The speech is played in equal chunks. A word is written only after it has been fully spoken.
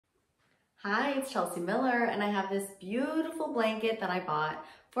Hi, it's Chelsea Miller, and I have this beautiful blanket that I bought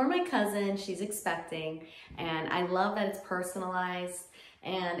for my cousin. She's expecting, and I love that it's personalized,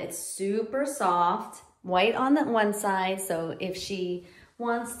 and it's super soft, white on the one side, so if she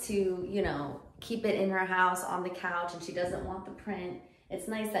wants to, keep it in her house on the couch and she doesn't want the print, it's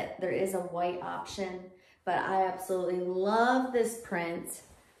nice that there is a white option, but I absolutely love this print.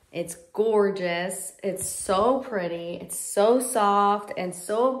 It's gorgeous. It's so pretty. It's so soft and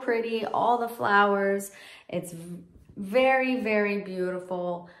so pretty. All the flowers. It's very, very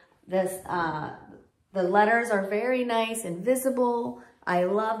beautiful. The letters are very nice and visible. I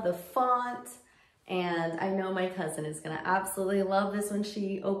love the font, and I know my cousin is gonna absolutely love this when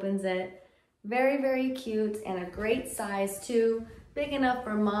she opens it. Very, very cute and a great size too. Big enough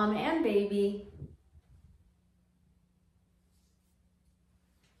for mom and baby.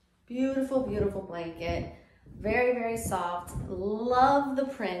 Beautiful, beautiful blanket. Very, very soft. Love the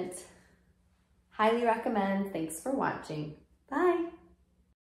print. Highly recommend. Thanks for watching. Bye.